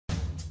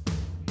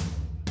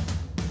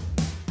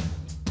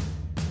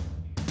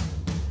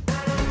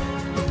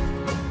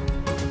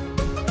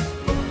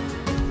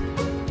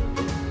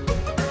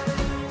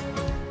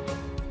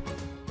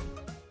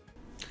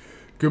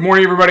Good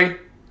morning, everybody.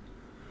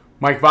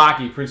 Mike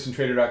Vacchi,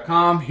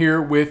 Princetontrader.com, here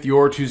with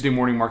your Tuesday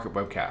morning market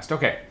webcast.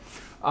 Okay,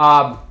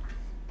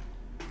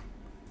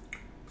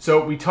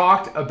 so we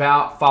talked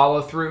about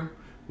follow-through.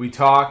 We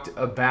talked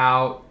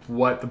about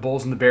what the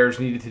bulls and the bears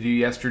needed to do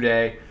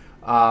yesterday.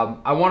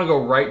 I want to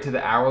go right to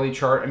the hourly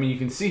chart. I mean, you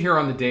can see here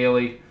on the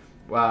daily,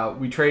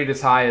 we traded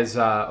as high as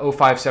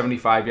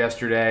 0575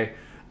 yesterday.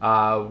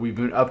 We've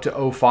been up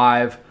to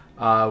 05.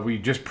 We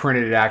just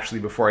printed it actually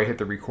before I hit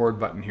the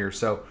record button here.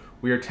 So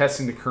we are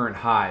testing the current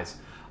highs.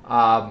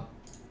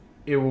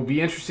 It will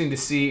be interesting to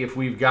see if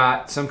we've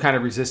got some kind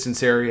of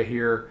resistance area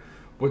here.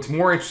 What's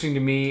more interesting to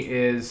me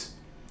is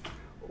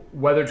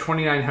whether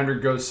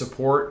 2900 goes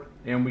support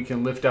and we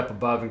can lift up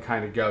above and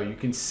kind of go. You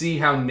can see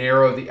how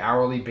narrow the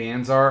hourly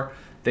bands are.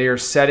 They are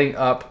setting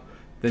up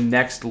the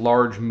next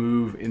large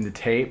move in the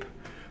tape.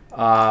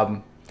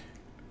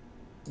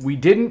 We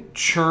didn't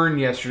churn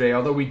yesterday,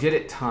 although we did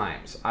at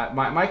times.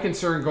 My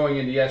concern going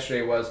into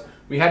yesterday was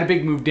we had a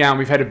big move down,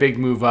 we've had a big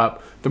move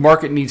up. The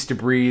market needs to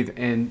breathe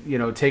and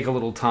take a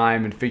little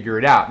time and figure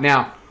it out.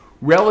 Now,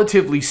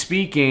 relatively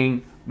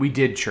speaking, we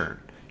did churn.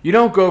 You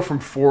don't go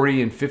from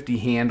 40 and 50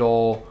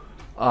 handle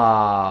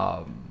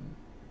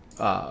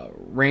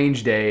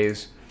range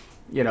days,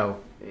 to a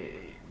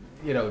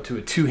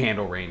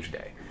 2-handle range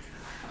day.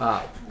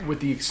 With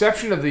the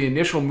exception of the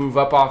initial move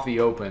up off the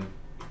open,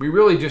 we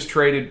really just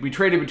traded. We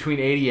traded between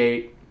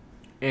 88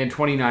 and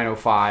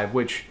 2905,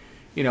 which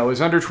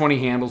is under 20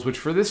 handles, which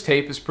for this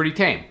tape is pretty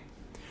tame.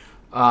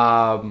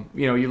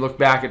 You look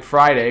back at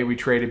Friday, we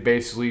traded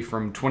basically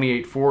from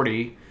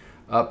 2840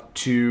 up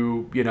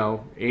to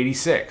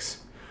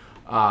 86.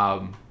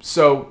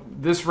 So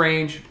this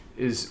range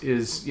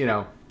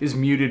is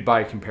muted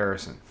by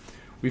comparison.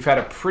 We've had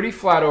a pretty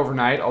flat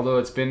overnight, although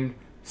it's been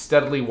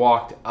steadily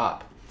walked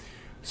up.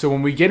 So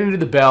when we get into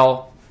the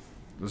bell,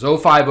 does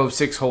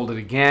 0506 hold it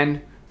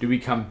again? Do we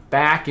come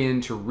back in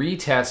to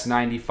retest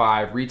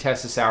 95,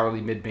 retest this hourly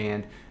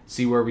mid-band,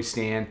 see where we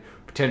stand,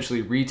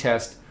 potentially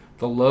retest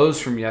the lows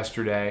from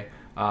yesterday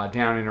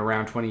down in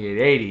around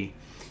 2880?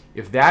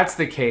 If that's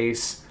the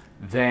case,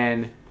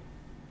 then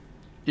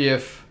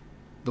if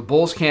the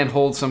bulls can't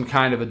hold some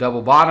kind of a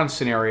double bottom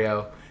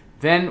scenario,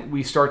 then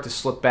we start to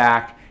slip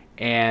back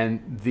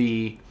and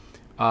the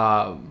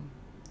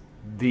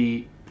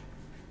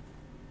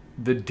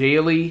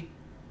daily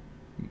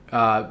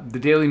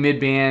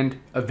mid-band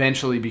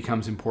eventually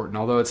becomes important,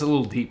 although it's a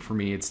little deep for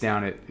me. It's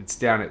down at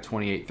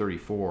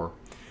 2834.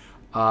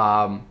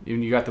 And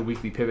you got the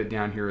weekly pivot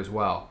down here as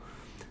well.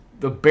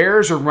 The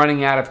bears are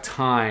running out of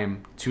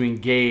time to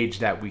engage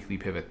that weekly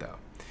pivot, though.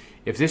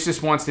 If this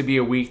just wants to be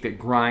a week that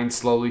grinds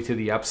slowly to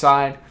the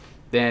upside,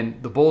 then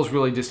the bulls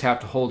really just have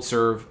to hold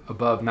serve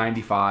above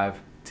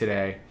 95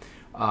 today,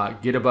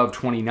 get above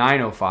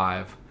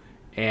 2905,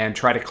 and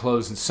try to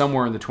close in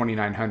somewhere in the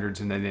 2900s,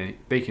 and then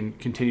they can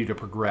continue to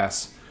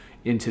progress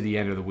into the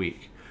end of the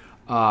week.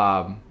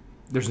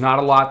 There's not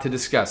a lot to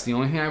discuss. The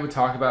only thing I would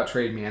talk about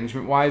trade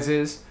management-wise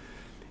is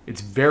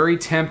it's very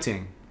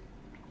tempting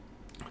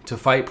to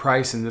fight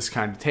price in this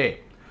kind of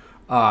tape.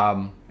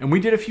 And we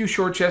did a few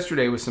shorts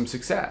yesterday with some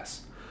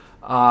success.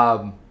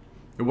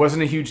 It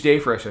wasn't a huge day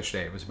for us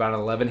yesterday. It was about an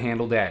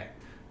 11-handle day.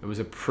 It was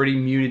a pretty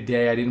muted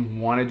day. I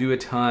didn't want to do a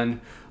ton.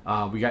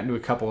 We got into a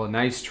couple of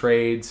nice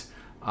trades.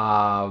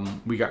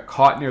 We got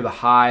caught near the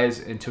highs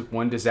and took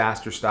one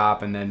disaster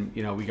stop, and then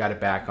we got it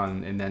back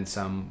on and then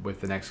some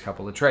with the next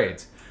couple of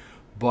trades.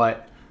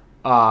 But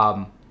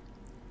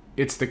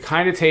it's the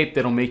kind of tape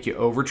that'll make you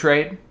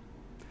overtrade.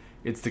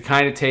 It's the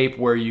kind of tape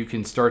where you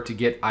can start to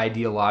get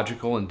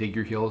ideological and dig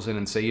your heels in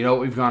and say,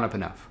 we've gone up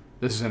enough.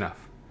 This is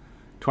enough.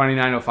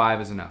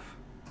 2905 is enough.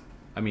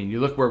 I mean, you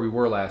look where we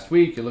were last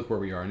week, you look where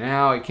we are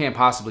now, it can't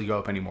possibly go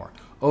up anymore.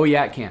 Oh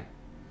yeah, it can.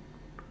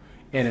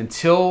 And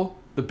until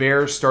the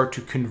bears start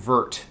to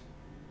convert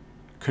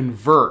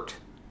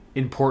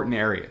important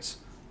areas,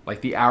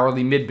 like the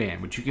hourly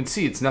mid-band, which you can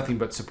see it's nothing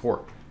but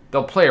support.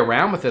 They'll play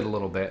around with it a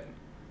little bit,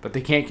 but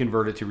they can't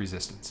convert it to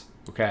resistance,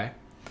 okay?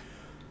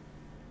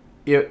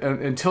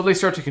 Until they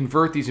start to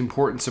convert these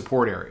important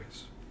support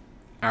areas,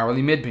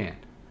 hourly mid-band,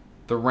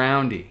 the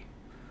roundy,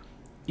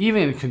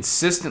 even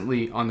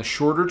consistently on the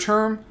shorter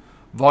term,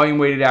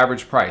 volume-weighted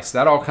average price,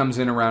 that all comes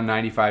in around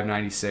 95,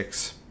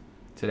 96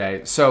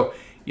 today. So,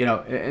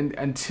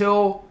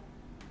 until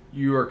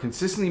you are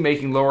consistently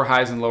making lower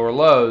highs and lower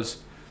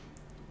lows,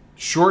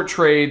 short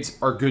trades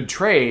are good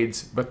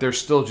trades, but they're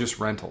still just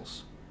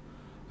rentals.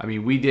 I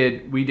mean, we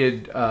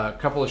did a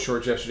couple of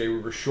shorts yesterday. We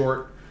were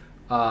short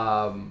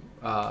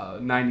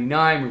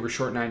 99, we were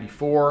short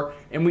 94,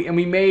 and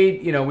we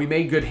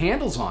made good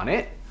handles on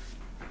it.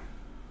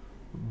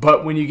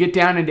 But when you get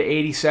down into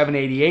 87,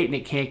 88 and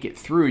it can't get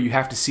through, you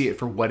have to see it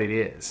for what it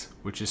is,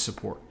 which is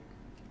support.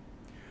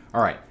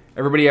 All right.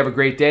 Everybody have a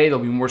great day.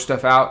 There'll be more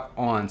stuff out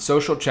on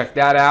social. Check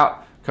that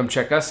out. Come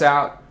check us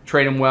out.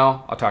 Trade them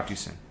well. I'll talk to you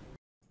soon.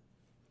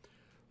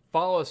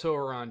 Follow us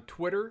over on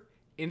Twitter,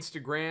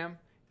 Instagram,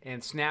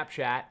 and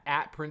Snapchat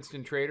at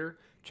Princeton Trader.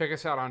 Check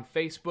us out on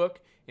Facebook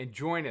and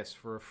join us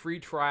for a free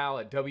trial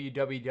at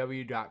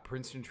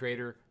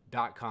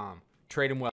www.princetontrader.com. Trade them well.